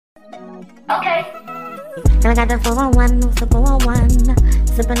Okay. Girl, I got the 411, what's the 411?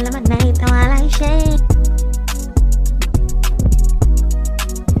 Sipping lemonade, though I like shade.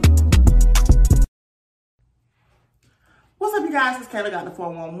 What's up, you guys? It's Kayla got the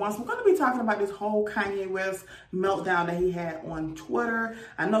 411. So we're going to be talking about this whole Kanye West meltdown that he had on Twitter.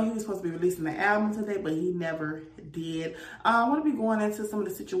 I know he was supposed to be releasing the album today, but he never did. I want to be going into some of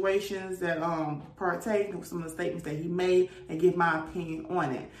the situations that partake of some of the statements that he made and give my opinion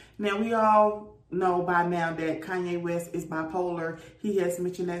on it. Now, we all know by now that Kanye West is bipolar. He has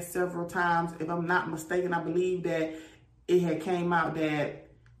mentioned that several times. If I'm not mistaken, I believe that it had came out that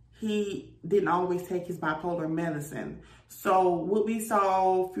he didn't always take his bipolar medicine. So what we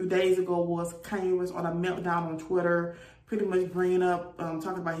saw a few days ago was Kanye West on a meltdown on Twitter, pretty much bringing up,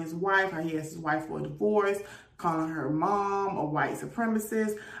 talking about his wife, how he asked his wife for a divorce, calling her mom a white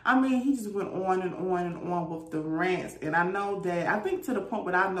supremacist. I mean, he just went on and on and on with the rants. And I know that, I think to the point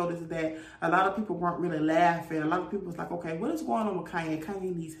where I noticed that a lot of people weren't really laughing. A lot of people was like, okay, what is going on with Kanye?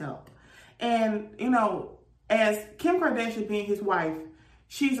 Kanye needs help. And, you know, as Kim Kardashian being his wife,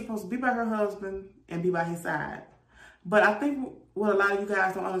 she's supposed to be by her husband and be by his side. But I think what a lot of you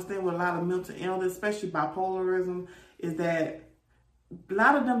guys don't understand with a lot of mental illness, especially bipolarism, is that a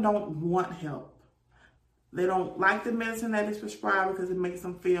lot of them don't want help. They don't like the medicine that is prescribed because it makes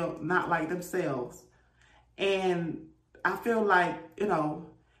them feel not like themselves. And I feel like, you know,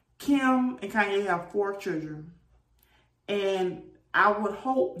 Kim and Kanye have 4 children. And I would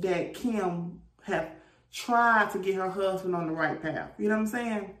hope that Kim have tried to get her husband on the right path. You know what I'm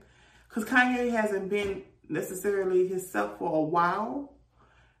saying? Because Kanye hasn't been necessarily himself for a while.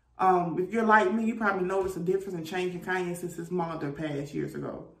 If you're like me, you probably noticed a difference in changing Kanye since his mother passed years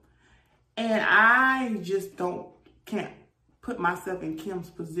ago. And I just can't put myself in Kim's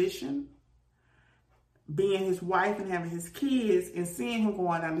position, being his wife and having his kids and seeing him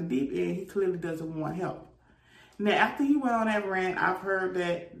going down the deep end. He clearly doesn't want help. Now, after he went on that rant, I've heard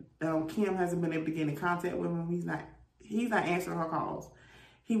that Kim hasn't been able to get in contact with him. He's not answering her calls.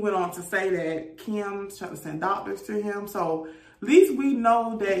 He went on to say that Kim's trying to send doctors to him. So at least we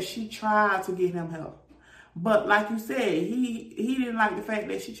know that she tried to get him help. But like you said, he didn't like the fact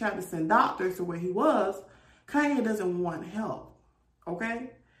that she tried to send doctors to where he was. Kanye doesn't want help,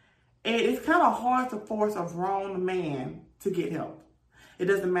 okay? And it's kind of hard to force a grown man to get help. It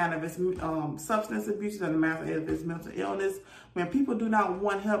doesn't matter if it's substance abuse, it doesn't matter if it's mental illness. When people do not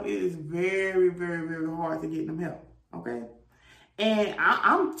want help, it is very, very, very hard to get them help, okay? And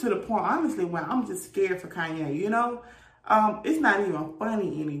I'm to the point, honestly, where I'm just scared for Kanye, you know? It's not even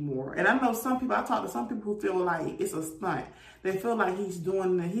funny anymore. And I know I talk to some people who feel like it's a stunt. They feel like he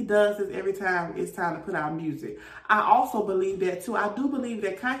does this every time it's time to put out music. I also believe that too. I do believe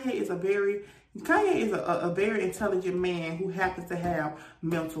that Kanye is a very intelligent man who happens to have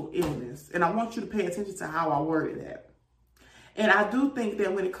mental illness. And I want you to pay attention to how I worded that. And I do think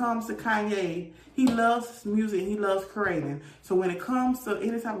that when it comes to Kanye, he loves music, he loves creating. So when it comes to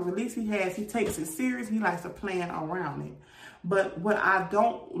any type of release he has, he takes it serious. He likes to plan around it. But what I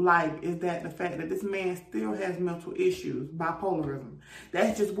don't like is that the fact that this man still has mental issues, bipolarism.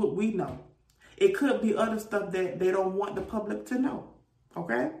 That's just what we know. It could be other stuff that they don't want the public to know.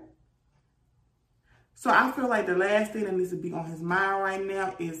 Okay? So I feel like the last thing that needs to be on his mind right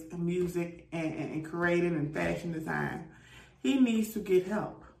now is music and creating and fashion design. He needs to get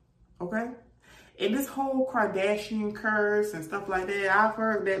help, okay? And this whole Kardashian curse and stuff like that, I've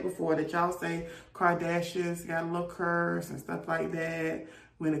heard that before, that y'all say Kardashians got a little curse and stuff like that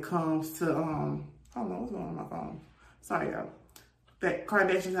when it comes to, hold on, what's going on my phone? Sorry, y'all. That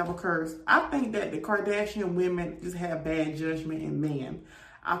Kardashians have a curse. I think that the Kardashian women just have bad judgment in men.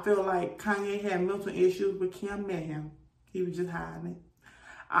 I feel like Kanye had mental issues when Kim met him. He was just hiding it.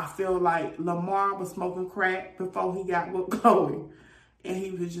 I feel like Lamar was smoking crack before he got with Khloe, and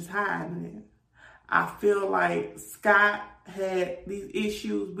he was just hiding it. I feel like Scott had these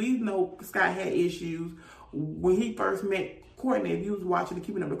issues. We know Scott had issues when he first met Kourtney. If you was watching the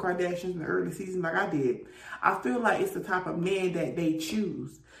Keeping Up with the Kardashians in the early season like I did, I feel like it's the type of men that they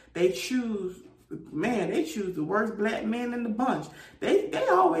choose. They choose the worst black men in the bunch. They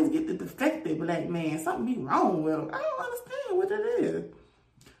always get the defective black man. Something be wrong with them. I don't understand what it is.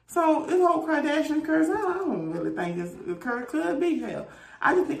 So this whole Kardashian curse, I don't really think the curse could be hell.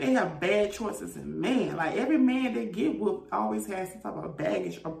 I just think they have bad choices in men. Like every man they get with always has some type of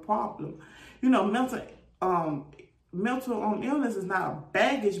baggage or problem. You know, mental illness is not a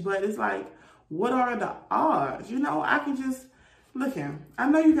baggage, but it's like, what are the odds? You know, I can just look here. I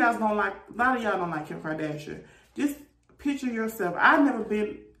know you guys don't like, a lot of y'all don't like Kim Kardashian. Just picture yourself. I've never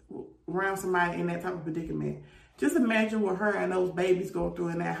been around somebody in that type of predicament. Just imagine what her and those babies go through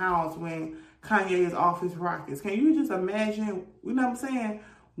in that house when Kanye is off his rockets. Can you just imagine, you know what I'm saying,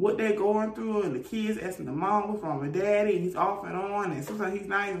 what they're going through, and the kids asking the mom what's wrong with daddy, and he's off and on, and sometimes he's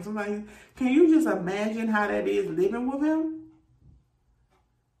nice, and sometimes can you just imagine how that is living with him?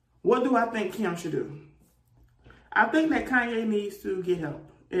 What do I think Kim should do? I think that Kanye needs to get help.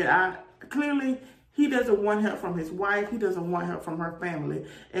 Clearly, he doesn't want help from his wife. He doesn't want help from her family,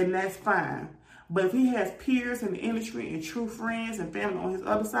 and that's fine. But if he has peers in the industry and true friends and family on his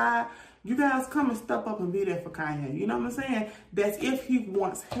other side, you guys come and step up and be there for Kanye. You know what I'm saying? That's if he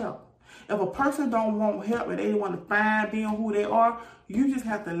wants help. If a person don't want help and they want to find being who they are, you just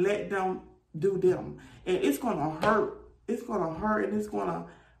have to let them do them. And it's going to hurt. It's going to hurt, and it's going to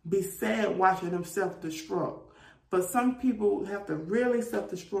be sad watching them self-destruct. But some people have to really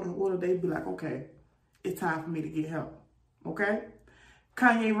self-destruct in order they be like, okay, it's time for me to get help. Okay?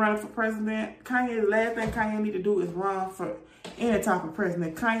 Kanye running for president. The last thing Kanye need to do is run for any type of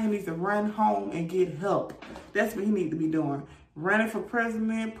president. Kanye needs to run home and get help. That's what he needs to be doing. Running for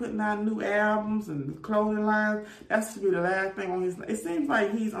president, putting out new albums and clothing lines. That should be the last thing on his list. It seems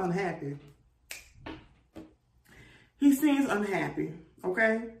like he's unhappy. He seems unhappy,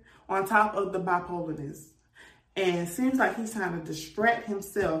 okay? On top of the bipolarness. And it seems like he's trying to distract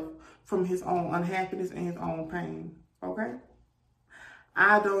himself from his own unhappiness and his own pain, okay?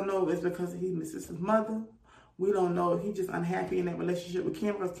 I don't know if it's because he misses his mother. We don't know if he's just unhappy in that relationship with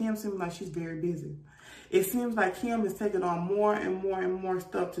Kim, because Kim seems like she's very busy. It seems like Kim is taking on more and more and more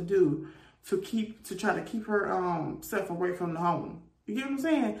stuff to do to try to keep her self away from the home. You get what I'm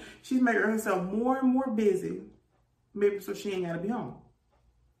saying? She's making herself more and more busy, maybe so she ain't got to be home.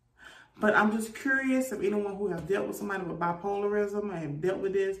 But I'm just curious if anyone who has dealt with somebody with bipolarism and dealt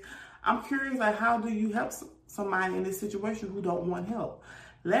with this, I'm curious, like, how do you help somebody in this situation who don't want help?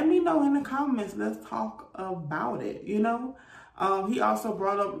 Let me know in the comments. Let's talk about it, you know? He also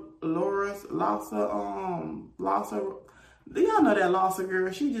brought up Larsa. Y'all know that Larsa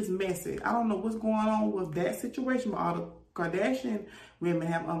girl, she just messy. I don't know what's going on with that situation, but all the Kardashian women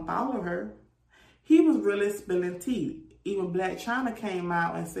have unfollowed her. He was really spilling tea. Even Blac Chyna came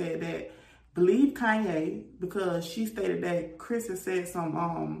out and said that believe Kanye, because she stated that Chris has said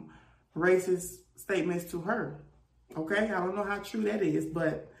some racist statements to her. Okay, I don't know how true that is,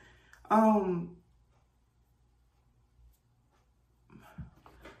 but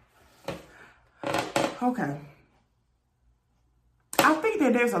okay. I think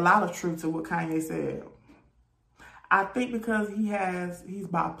that there's a lot of truth to what Kanye said. I think because he's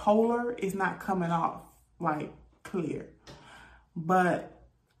bipolar, it's not coming off like clear. But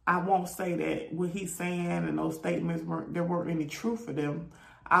I won't say that what he's saying and those statements there weren't any truth for them.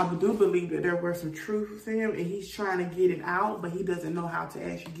 I do believe that there were some truth to him, and he's trying to get it out, but he doesn't know how to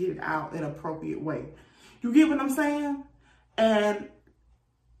actually get it out in an appropriate way. You get what I'm saying? And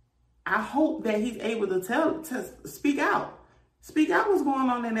I hope that he's able to speak out. Speak out what's going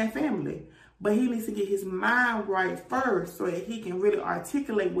on in that family. But he needs to get his mind right first so that he can really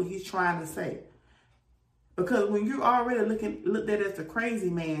articulate what he's trying to say. Because when you're already looked at as a crazy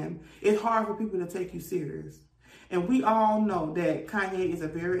man, it's hard for people to take you serious. And we all know that Kanye is a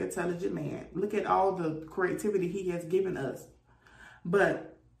very intelligent man. Look at all the creativity he has given us.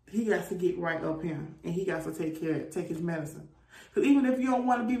 But he got to get right up here. And he got to take his medicine. Because even if you don't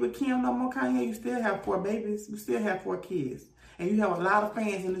want to be with Kim no more, Kanye, you still have 4 babies. You still have 4 kids. And you have a lot of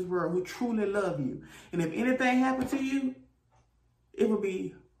fans in this world who truly love you. And if anything happened to you, it would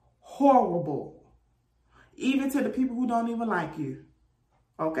be horrible. Even to the people who don't even like you.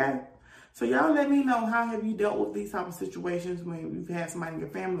 Okay? So y'all let me know, how have you dealt with these type of situations when you've had somebody in your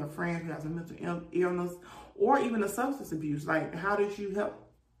family or friends who has a mental illness or even a substance abuse? Like, how did you help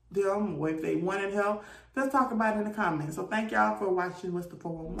them, or if they wanted help? Let's talk about it in the comments. So thank y'all for watching What's the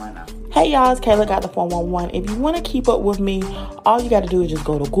 411. Hey y'all, it's Kayla Got the 411. If you want to keep up with me, all you got to do is just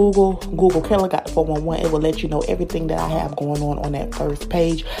go to Google Kayla Got the 411. It will let you know everything that I have going on that first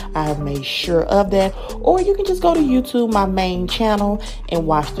page. I have made sure of that. Or you can just go to YouTube, my main channel, and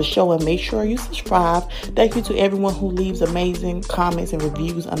watch the show, and make sure you subscribe. Thank you to everyone who leaves amazing comments and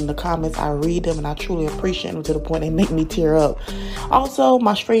reviews under the comments. I read them and I truly appreciate them to the point they make me tear up. Also,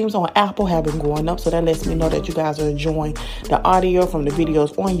 my streams on Apple have been going up, so that lets me know that you guys are enjoying the audio from the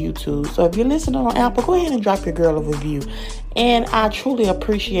videos on YouTube. So if you're listening on Apple, go ahead and drop your girl a review. And I truly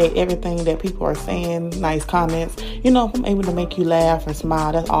appreciate everything that people are saying, nice comments. You know, if I'm able to make you laugh and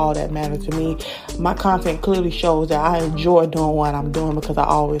smile, that's all that matters to me. My content clearly shows that I enjoy doing what I'm doing because I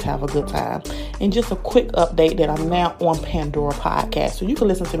always have a good time. And just a quick update that I'm now on Pandora Podcast. So you can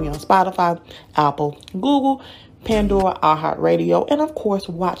listen to me on Spotify, Apple, Google, Pandora, iHeartRadio, and of course,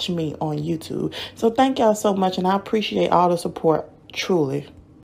 watch me on YouTube. So thank y'all so much, and I appreciate all the support, truly.